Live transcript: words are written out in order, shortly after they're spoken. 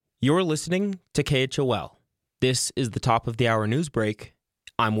You're listening to KHOL. This is the top of the hour news break.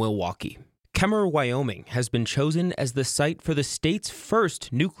 I'm Will Walkie. Kemmerer, Wyoming has been chosen as the site for the state's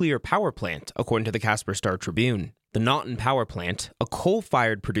first nuclear power plant, according to the Casper Star Tribune. The Naughton Power Plant, a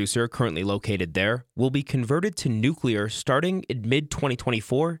coal-fired producer currently located there, will be converted to nuclear starting in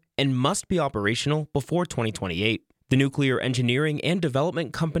mid-2024 and must be operational before 2028. The nuclear engineering and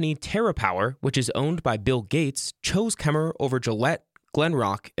development company TerraPower, which is owned by Bill Gates, chose Kemmerer over Gillette, Glen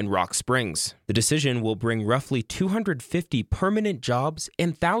Rock, and Rock Springs. The decision will bring roughly 250 permanent jobs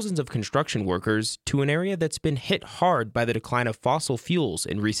and thousands of construction workers to an area that's been hit hard by the decline of fossil fuels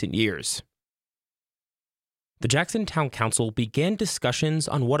in recent years. The Jackson Town Council began discussions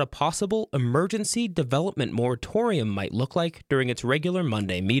on what a possible emergency development moratorium might look like during its regular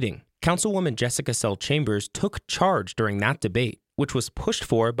Monday meeting. Councilwoman Jessica Sell Chambers took charge during that debate, which was pushed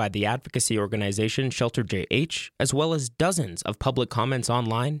for by the advocacy organization Shelter JH, as well as dozens of public comments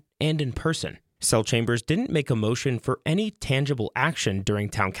online and in person. Sell Chambers didn't make a motion for any tangible action during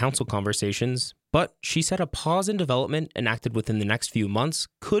town council conversations, but she said a pause in development enacted within the next few months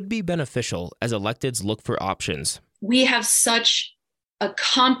could be beneficial as electeds look for options. We have such a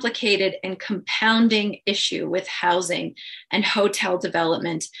complicated and compounding issue with housing and hotel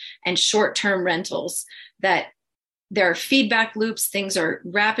development and short-term rentals that there are feedback loops. Things are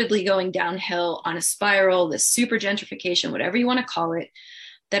rapidly going downhill on a spiral, this super gentrification, whatever you want to call it,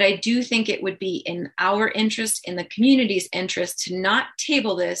 that I do think it would be in our interest, in the community's interest, to not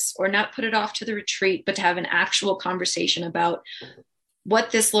table this or not put it off to the retreat, but to have an actual conversation about what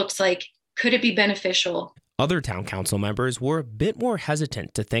this looks like. Could it be beneficial? Other town council members were a bit more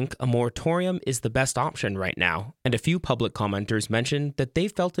hesitant to think a moratorium is the best option right now, and a few public commenters mentioned that they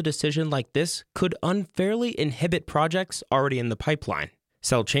felt a decision like this could unfairly inhibit projects already in the pipeline.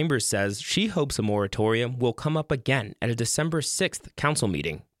 Sell Chambers says she hopes a moratorium will come up again at a December 6th council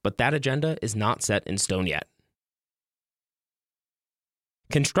meeting, but that agenda is not set in stone yet.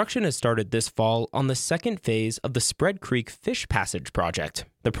 Construction has started this fall on the second phase of the Spread Creek Fish Passage project.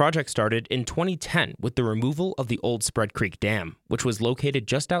 The project started in 2010 with the removal of the old Spread Creek Dam, which was located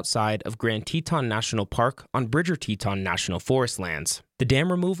just outside of Grand Teton National Park on Bridger Teton National Forest lands. The dam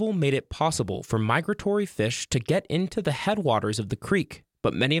removal made it possible for migratory fish to get into the headwaters of the creek,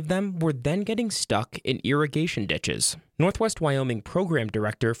 but many of them were then getting stuck in irrigation ditches. Northwest Wyoming Program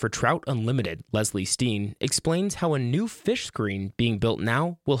Director for Trout Unlimited, Leslie Steen, explains how a new fish screen being built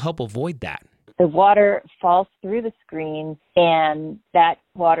now will help avoid that. The water falls through the screen, and that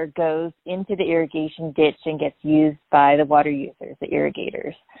water goes into the irrigation ditch and gets used by the water users, the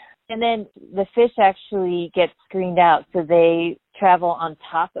irrigators. And then the fish actually get screened out, so they travel on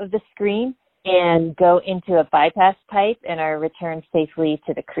top of the screen and go into a bypass pipe and are returned safely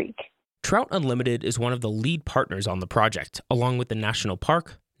to the creek. Trout Unlimited is one of the lead partners on the project, along with the National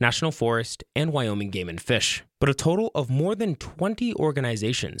Park, National Forest, and Wyoming Game and Fish. But a total of more than 20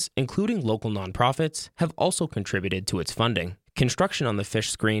 organizations, including local nonprofits, have also contributed to its funding. Construction on the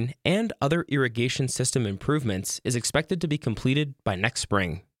fish screen and other irrigation system improvements is expected to be completed by next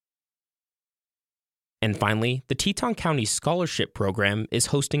spring. And finally, the Teton County Scholarship Program is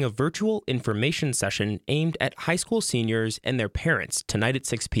hosting a virtual information session aimed at high school seniors and their parents tonight at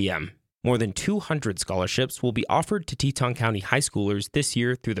 6 p.m. More than 200 scholarships will be offered to Teton County high schoolers this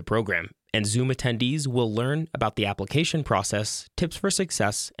year through the program, and Zoom attendees will learn about the application process, tips for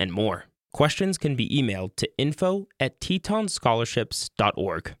success, and more. Questions can be emailed to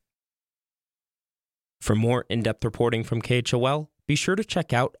info@tetonscholarships.org. For more in-depth reporting from KHOL, be sure to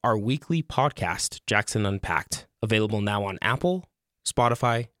check out our weekly podcast, Jackson Unpacked, available now on Apple,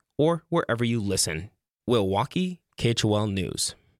 Spotify, or wherever you listen. Will Walkie, KHOL News.